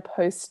in a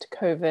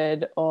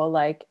post-COVID or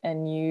like a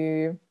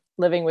new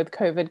living with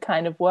COVID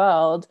kind of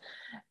world,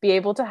 be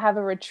able to have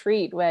a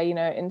retreat where,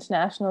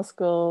 international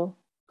school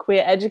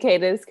queer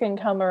educators can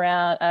come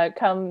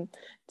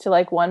to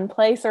like one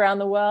place around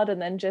the world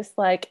and then just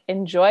like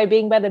enjoy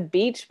being by the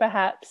beach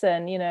perhaps,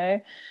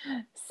 and,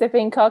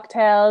 sipping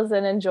cocktails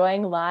and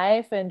enjoying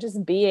life and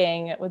just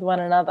being with one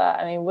another.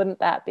 I mean, wouldn't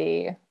that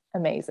be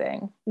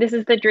amazing? This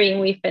is the dream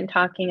we've been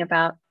talking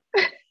about.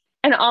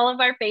 And all of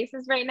our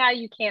faces right now,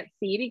 you can't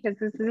see because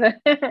this is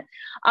an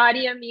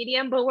audio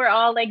medium, but we're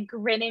all like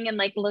grinning and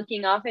like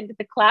looking off into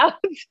the clouds.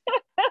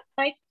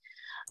 Like,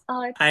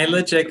 I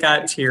legit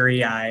got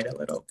teary-eyed a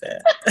little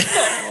bit.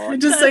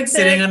 Just like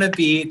sitting on a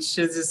beach,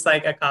 it's just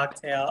like a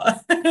cocktail.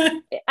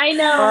 I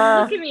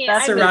know. Look at me.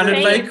 That's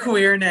surrounded by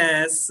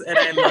queerness, and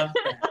I love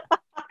that.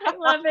 I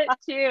love it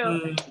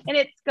too. And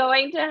it's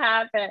going to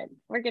happen.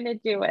 We're going to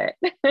do it.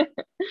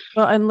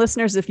 Well, and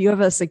listeners, if you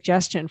have a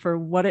suggestion for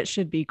what it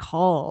should be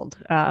called,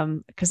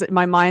 because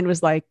my mind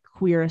was like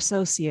queer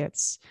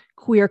associates,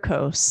 queer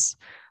coasts,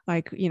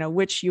 like,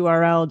 which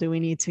URL do we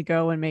need to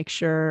go and make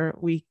sure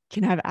we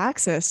can have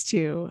access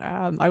to?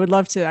 I would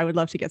love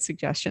to get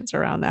suggestions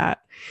around that.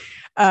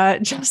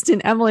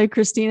 Justin, Emily,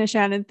 Christina,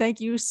 Shannon, thank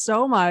you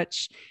so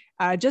much.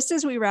 Just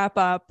as we wrap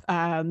up,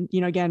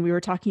 again, we were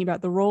talking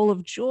about the role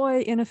of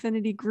joy in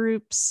affinity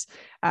groups.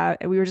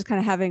 We were just kind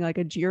of having like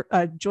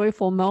a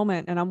joyful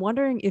moment. And I'm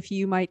wondering if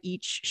you might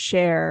each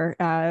share.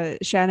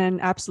 Shannon,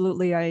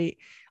 absolutely.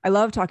 I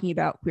love talking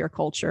about queer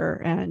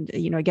culture. And,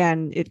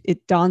 again,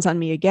 it dawns on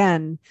me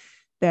again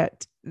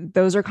that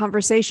those are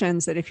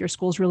conversations that if your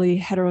school's really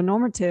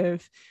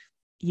heteronormative,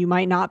 you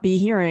might not be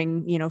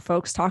hearing,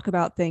 folks talk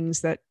about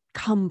things that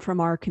come from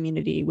our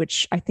community,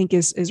 which I think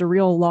is a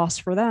real loss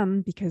for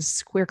them,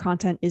 because queer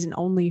content isn't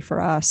only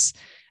for us.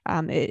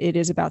 It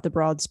is about the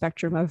broad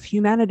spectrum of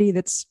humanity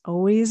that's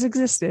always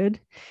existed.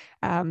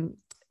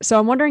 So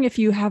I'm wondering if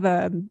you have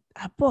a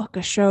book,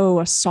 a show,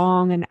 a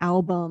song, an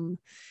album,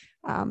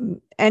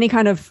 any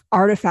kind of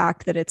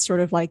artifact that it's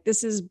sort of like,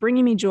 this is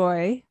bringing me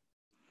joy,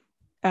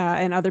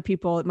 and other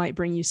people, it might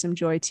bring you some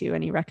joy too.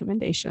 Any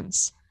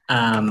recommendations?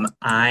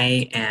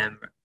 I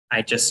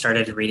just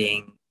started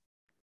reading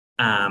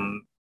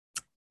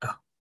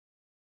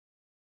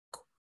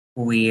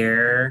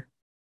Queer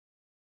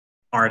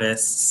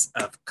Artists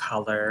of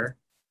Color,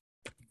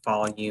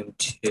 Volume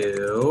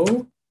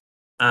 2.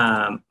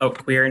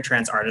 Queer and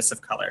Trans Artists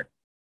of Color.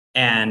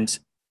 And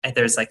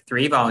there's like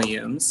 3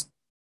 volumes,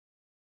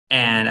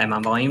 and I'm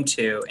on Volume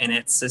 2, and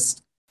it's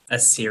just a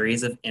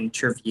series of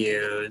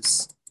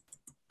interviews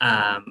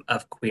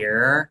of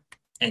queer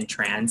and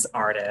trans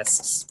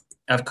artists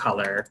of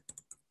color,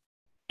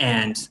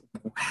 and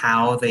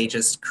how they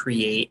just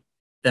create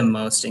the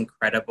most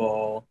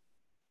incredible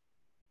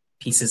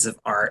pieces of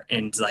art,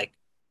 and like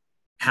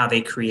how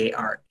they create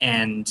art.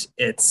 And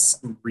it's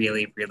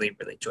really, really,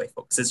 really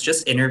joyful because it's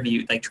just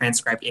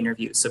transcribed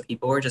interviews. So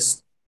people are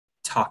just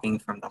talking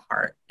from the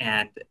heart.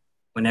 And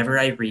whenever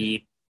I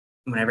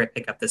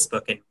pick up this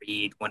book and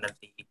read one of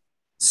the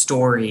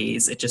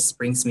stories, it just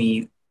makes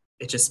me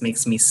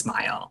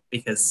smile,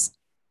 because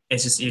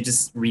you're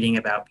just reading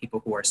about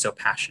people who are so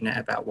passionate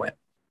about what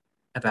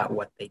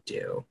they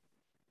do,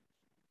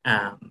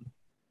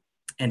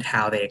 and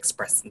how they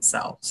express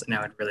themselves. And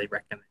I would really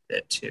recommend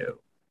it to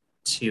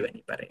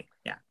anybody.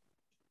 Yeah.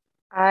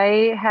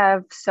 I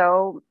have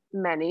so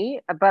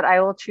many, but I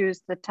will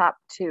choose the top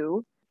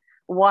 2.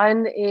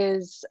 One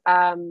is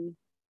The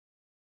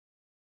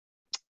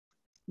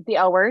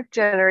L Word,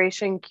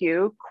 Generation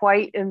Q.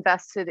 Quite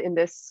invested in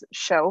this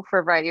show for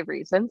a variety of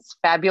reasons.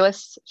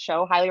 Fabulous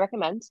show, highly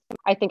recommend.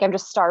 I think I'm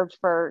just starved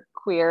for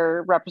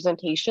queer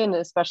representation,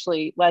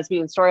 especially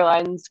lesbian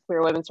storylines,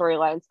 queer women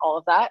storylines, all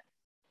of that.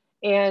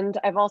 And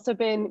I've also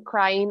been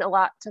crying a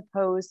lot to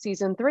Pose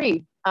season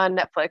 3. on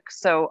Netflix.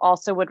 So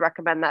also would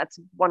recommend that. It's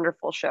a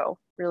wonderful show.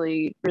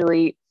 Really,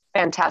 really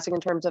fantastic in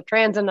terms of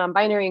trans and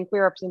non-binary and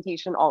queer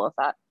representation, all of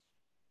that.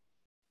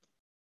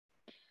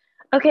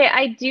 Okay,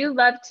 I do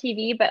love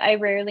TV, but I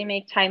rarely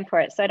make time for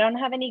it. So I don't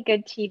have any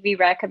good TV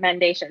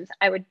recommendations.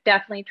 I would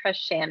definitely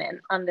trust Shannon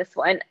on this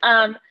one.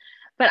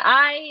 But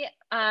I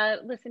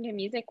listen to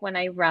music when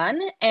I run.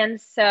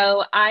 And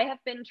so I have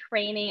been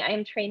training. I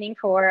am training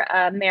for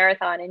a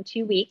marathon in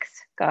 2 weeks.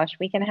 Gosh,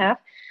 week and a half.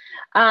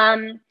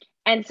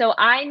 And so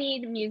I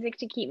need music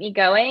to keep me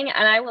going.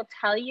 And I will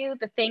tell you,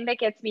 the thing that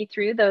gets me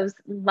through those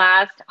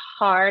last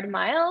hard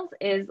miles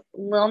is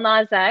Lil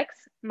Nas X,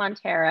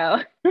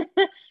 Montero.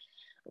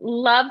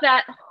 Love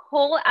that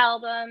whole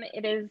album.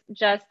 It is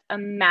just a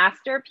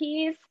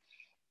masterpiece.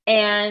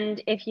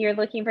 And if you're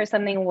looking for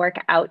something to work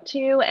out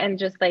to and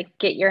just like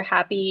get your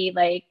happy,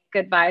 like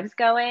good vibes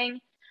going,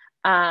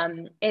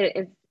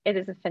 it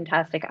is a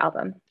fantastic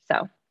album.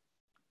 So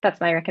that's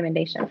my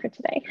recommendation for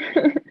today.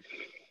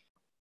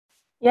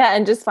 Yeah,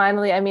 and just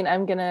finally, I mean,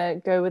 I'm gonna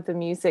go with the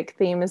music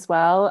theme as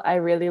well. I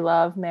really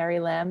love Mary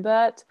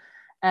Lambert,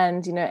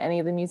 and any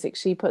of the music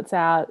she puts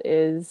out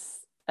is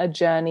a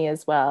journey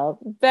as well.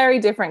 Very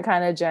different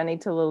kind of journey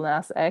to Lil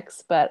Nas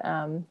X, but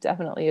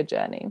definitely a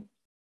journey.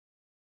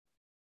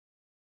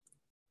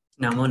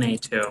 Now Monet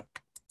too.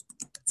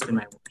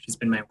 She's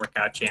been my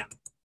workout jam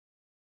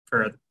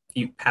for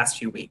the past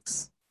few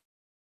weeks,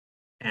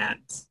 and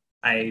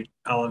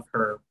all of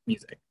her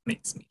music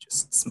makes me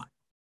just smile.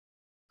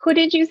 Who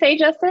did you say,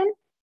 Justin?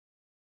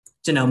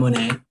 Janelle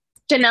Monáe.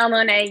 Janelle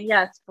Monáe,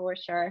 yes, for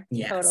sure.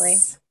 Yes. Totally.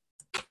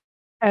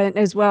 And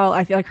as well,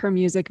 I feel like her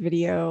music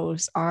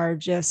videos are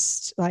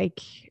just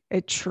like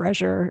a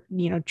treasure,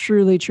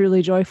 truly,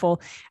 truly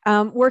joyful.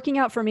 Working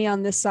out for me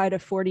on this side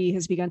of 40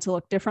 has begun to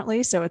look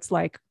differently. So it's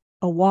like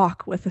a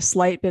walk with a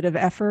slight bit of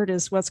effort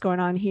is what's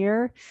going on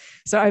here.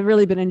 So I've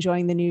really been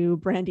enjoying the new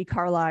Brandi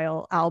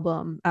Carlile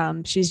album.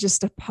 She's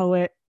just a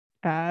poet,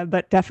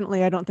 but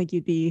definitely I don't think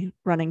you'd be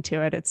running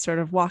to it. It's sort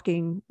of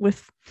walking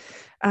with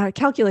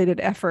calculated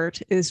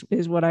effort is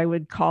what I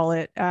would call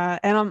it.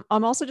 And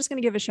I'm also just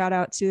going to give a shout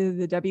out to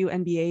the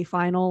WNBA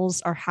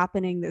finals are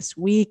happening this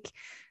week.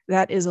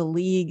 That is a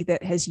league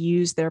that has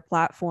used their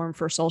platform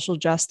for social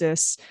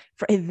justice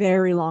for a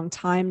very long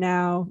time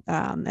now.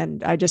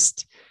 And I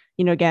just,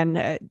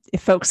 again,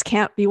 if folks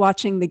can't be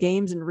watching the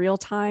games in real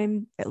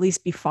time, at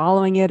least be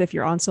following it if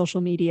you're on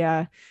social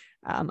media.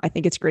 I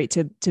think it's great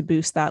to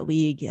boost that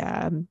league.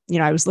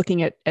 I was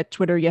looking at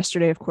Twitter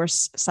yesterday. Of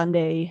course,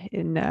 Sunday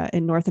in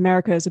North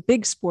America is a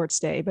big sports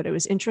day, but it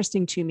was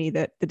interesting to me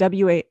that the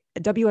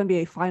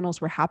WNBA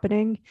finals were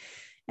happening.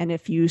 And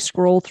if you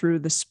scroll through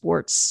the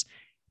sports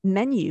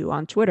menu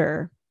on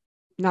Twitter,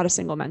 not a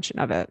single mention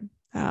of it.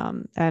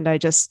 And I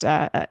just,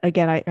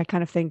 again, I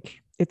kind of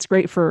think it's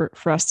great for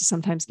us to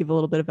sometimes give a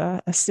little bit of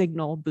a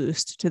signal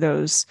boost to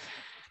those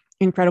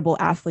incredible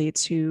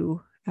athletes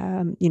who,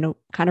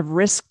 kind of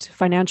risked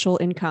financial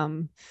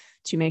income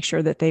to make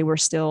sure that they were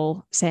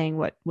still saying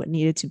what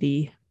needed to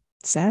be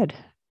said.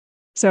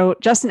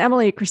 Justin,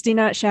 Emily,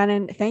 Christina,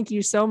 Shannon, thank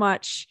you so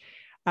much.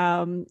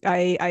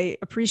 I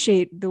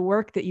appreciate the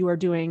work that you are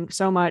doing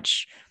so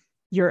much.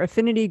 Your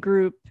affinity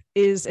group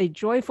is a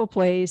joyful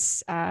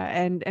place.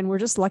 And we're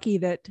just lucky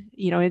that,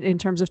 in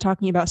terms of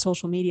talking about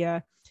social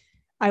media,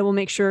 I will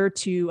make sure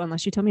to,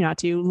 unless you tell me not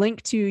to,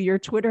 link to your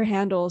Twitter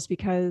handles,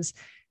 because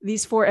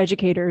these four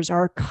educators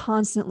are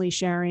constantly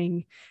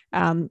sharing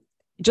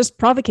just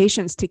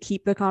provocations to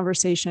keep the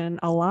conversation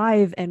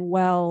alive and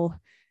well,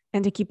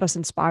 and to keep us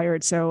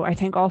inspired. So I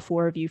thank all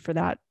four of you for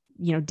that,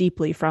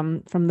 deeply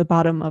from the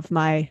bottom of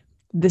my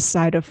this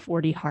side of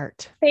 40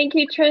 heart. Thank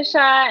you, Trisha.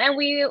 And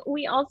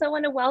we also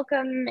want to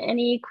welcome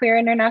any queer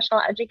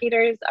international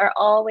educators are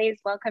always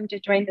welcome to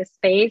join the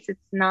space. It's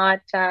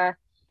not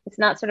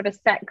sort of a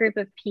set group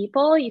of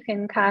people. You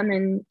can come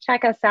and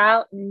check us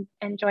out and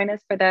join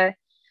us for the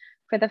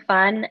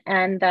fun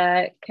and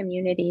the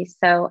community.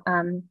 So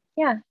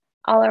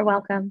all are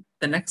welcome.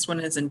 The next one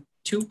is in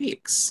 2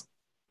 weeks,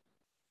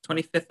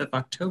 25th of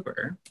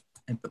October,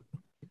 I believe.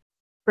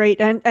 Great.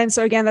 And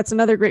so again, that's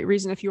another great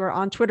reason if you are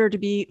on Twitter to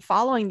be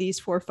following these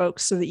four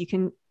folks so that you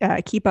can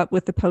keep up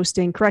with the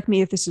posting. Correct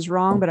me if this is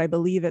wrong, but I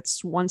believe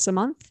it's once a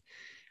month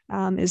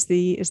is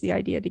the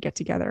idea to get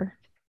together.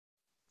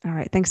 All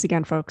right. Thanks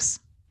again, folks.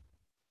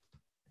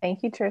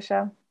 Thank you,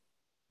 Trisha.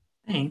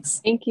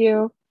 Thanks. Thank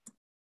you.